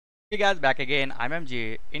Hey guys, back again. I'm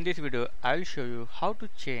MJ. In this video I'll show you how to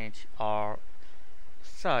change or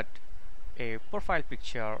set a profile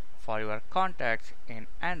picture for your contacts in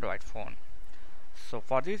Android phone. So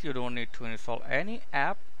for this you don't need to install any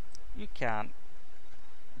app. You can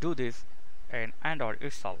do this in Android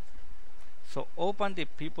itself. So open the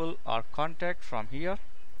people or contact from here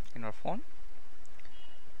in your phone.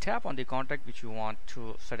 Tap on the contact which you want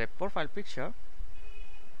to set a profile picture.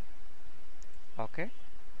 Okay.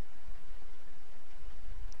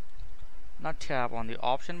 Now tap on the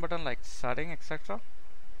option button like setting, etc.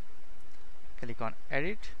 Click on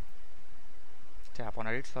edit. Tap on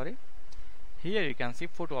edit, sorry. Here you can see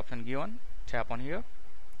photo option given. Tap on here.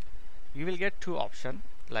 You will get two options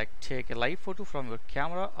like take a live photo from your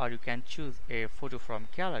camera, or you can choose a photo from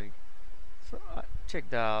gallery. So take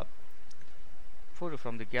the photo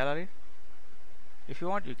from the gallery. If you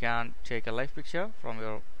want, you can take a live picture from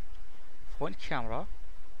your phone camera.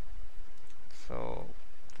 So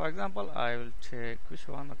for example, I will take which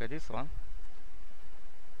one? Okay, this one.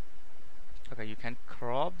 Okay, you can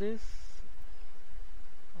crop this.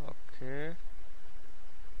 Okay.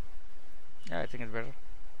 Yeah, I think it's better.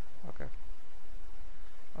 Okay.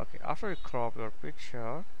 Okay, after you crop your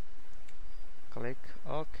picture, click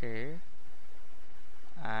OK,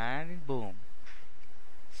 and boom.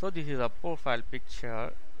 So this is a profile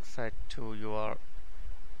picture set to your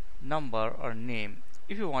number or name.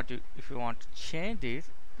 If you want to change this,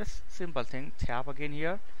 just simple thing, tap again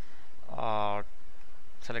here or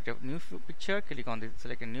select a new picture, click on this,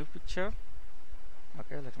 select a new picture.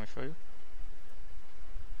 Okay, let me show you.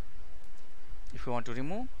 If you want to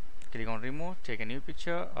remove, click on remove, take a new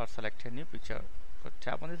picture or select a new picture. So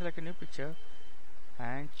tap on this, select a new picture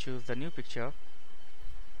and choose the new picture.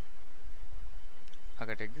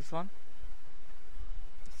 Okay, take this one,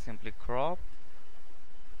 simply crop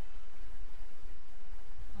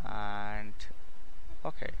and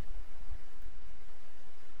okay,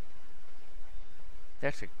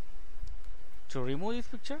 that's it. To remove this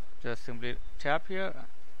picture, just simply tap here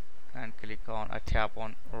and click on tap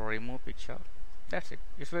on remove picture. That's it.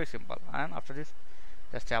 It's very simple. And after this,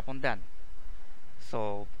 just tap on done.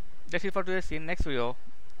 So that's it for today. See you in next video.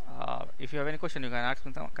 If you have any question, you can ask me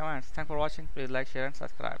in the comments. Thanks for watching. Please like, share and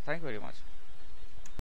subscribe. Thank you very much.